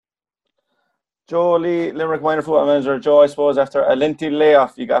Joe Lee, Limerick minor football manager. Joe, I suppose after a lengthy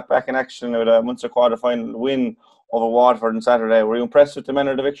layoff, you got back in action with a Munster quarter-final win over Waterford on Saturday. Were you impressed with the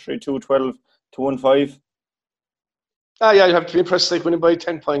manner of the victory, 2-12 to 1-5? Yeah, you have to be impressed, like winning by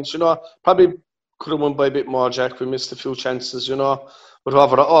 10 points, Probably could have won by a bit more, Jack. We missed a few chances. But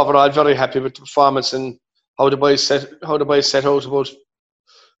overall, very happy with the performance and how the boys set out about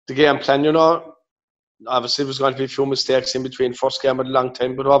the game plan. Obviously, there was going to be a few mistakes in between first game and a long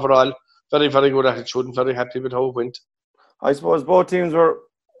time, but overall, very, very good attitude and very happy with how it went. I suppose both teams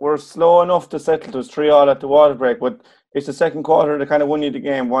were slow enough to settle. It was 3-all at the water break, but it's the second quarter that kind of won you the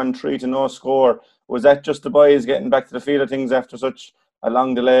game, 1-3 to no score. Was that just the boys getting back to the feel of things after such a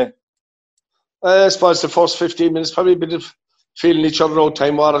long delay? I suppose the first 15 minutes, probably a bit of feeling each other out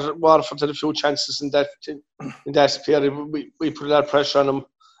time. Waterford had a few chances in that period. We put a lot of pressure on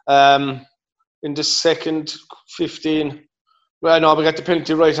them. In the second 15, well, no, we got the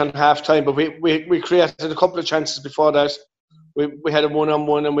penalty right on half time, but we created a couple of chances before that. We had a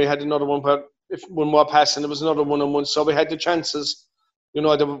one-on-one and we had another one, but if one more pass and there was another one-on-one. So we had the chances.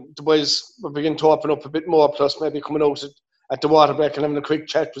 The boys were beginning to open up a bit more, plus maybe coming out at the water break and having a quick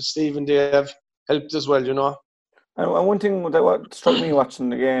chat with Steve and Dave helped as well. And one thing that what struck me watching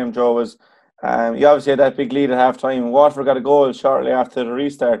the game, Joe, was you obviously had that big lead at half time. Waterford got a goal shortly after the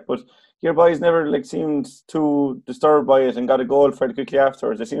restart, but your boys never seemed too disturbed by it and got a goal fairly quickly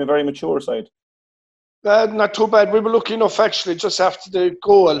afterwards. They seem a very mature side. Not too bad. We were lucky enough actually just after the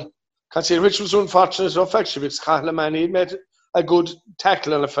goal. Considering which was unfortunate enough actually because Kahleman he made a good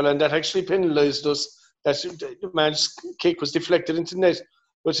tackle on a fella and that actually penalised us. That the man's kick was deflected into the net.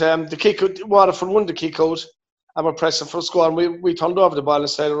 But the kick Waterford won the kick out and were pressing for a score and we turned over the ball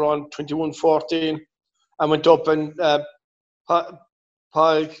inside around 21-14 and went up and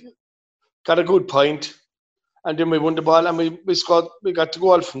Paul got a good point and then we won the ball and we scored. We got the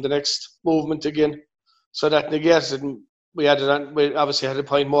goal from the next movement again. So that negated and we obviously had a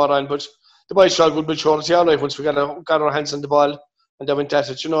point more on, but the boys showed good maturity all right once we got our hands on the ball and they went at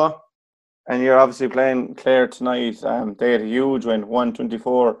it. And you're obviously playing Clare tonight. They had a huge win,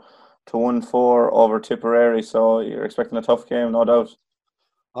 124 to 1-4 over Tipperary. So you're expecting a tough game, no doubt.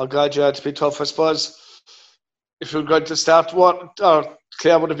 Oh God, yeah, it'd be tough. I suppose if we were going to start or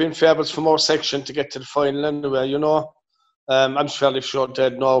Clare would have been favourites for more section to get to the final anyway. I'm fairly sure they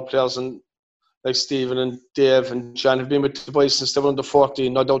had no players and like Stephen and Dave and John have been with the boys since they were under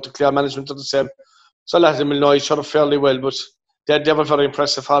 14. No doubt the Clare management are the same. So a lot of them will know each other fairly well, but they were very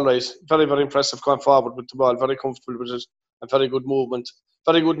impressive all right. Very, very impressive going forward with the ball, very comfortable with it, and very good movement.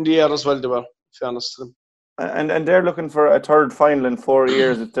 Very good in the air as well, they were, in fairness to them. And they're looking for a third final in 4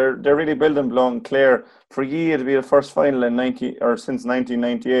 years. They're really building below Clare. For ye, it'd be the first final in since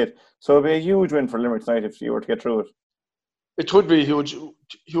 1998. So it'd be a huge win for Limerick tonight if you were to get through it. It would be a huge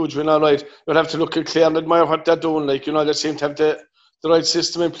win, all right. You'll have to look at Clare and admire what they're doing. They seem to have the right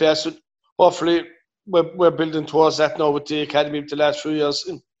system in place. Hopefully, we're building towards that now with the academy of the last few years,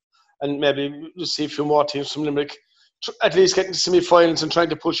 and maybe we'll see a few more teams from Limerick at least getting to semi-finals and trying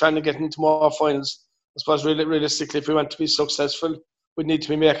to push on and get into more finals. I suppose realistically, if we want to be successful, we need to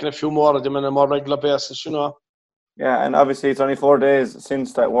be making a few more of them on a more regular basis. Yeah, and obviously it's only 4 days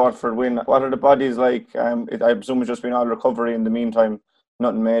since that Waterford win. What are the bodies like? I presume it's just been all recovery in the meantime,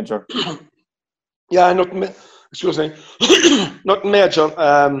 nothing major. Yeah, excuse me, nothing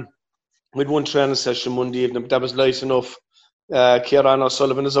major. We'd one training session Monday evening, but that was light enough. Kieran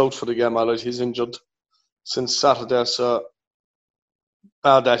O'Sullivan is out for the game, all right. He's injured since Saturday, so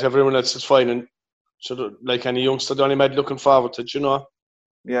that everyone else is fine. And so, like any youngster, they're only made looking forward to it.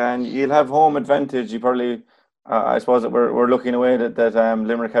 Yeah, and you'll have home advantage. You probably, I suppose that we're looking away that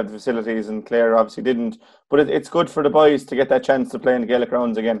Limerick have the facilities and Clare obviously didn't. But it's good for the boys to get that chance to play in the Gaelic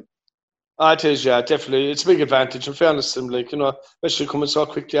rounds again. It is, yeah, definitely. It's a big advantage, in fairness to them, especially coming so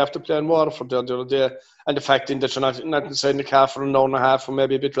quickly after playing Waterford the other day. And the fact that you're not inside the car for an hour and a half or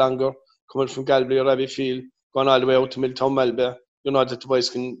maybe a bit longer, coming from Galway or Abbeyfield, going all the way out to Milltown Melba, that the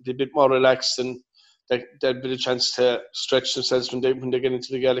boys can be a bit more relaxed and they'll be a chance to stretch themselves when they get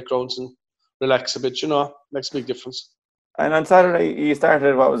into the Gaelic grounds and relax a bit, makes a big difference. And on Saturday, you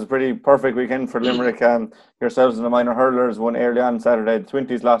started what was a pretty perfect weekend for Limerick. Yourselves and the minor hurlers won early on Saturday. The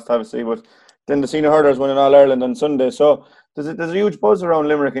 20s lost, obviously, but then the senior hurlers won in All Ireland on Sunday. So there's a huge buzz around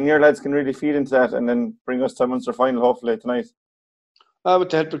Limerick, and your lads can really feed into that and then bring us to a Munster final, hopefully, tonight. With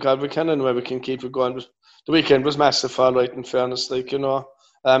the help of God, we can anyway. We can keep it going. But the weekend was massive, all right, in fairness. It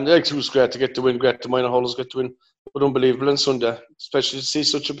was great to get the win, great the minor hurlers get the win. But unbelievable on Sunday, especially to see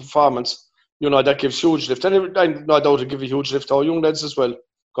such a performance. That gives huge lift. And I no doubt it give a huge lift to our young lads as well.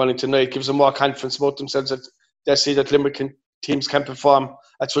 Going into tonight gives them more confidence about themselves that they see that Limerick teams can perform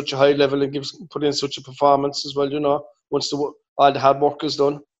at such a high level and put in such a performance as well, once all the hard work is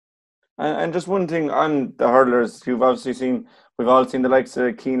done. And just one thing on the hurlers, we've all seen the likes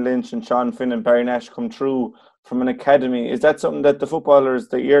of Keane Lynch and Sean Finn and Barry Nash come through from an academy. Is that something that the footballers,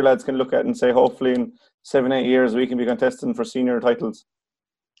 the year lads, can look at and say, hopefully in 7-8 years we can be contesting for senior titles?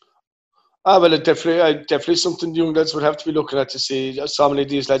 Well, definitely something the young lads would have to be looking at to see so many of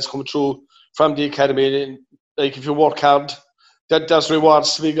these lads come through from the academy. And, like, if you work hard, there's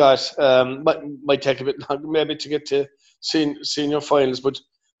rewards to be got. Might take a bit longer maybe to get to senior finals, but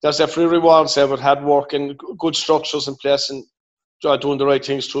there's definitely rewards there with hard work and good structures in place and doing the right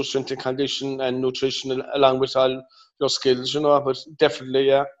things through strength and condition and nutrition along with all your skills, But definitely,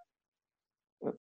 yeah.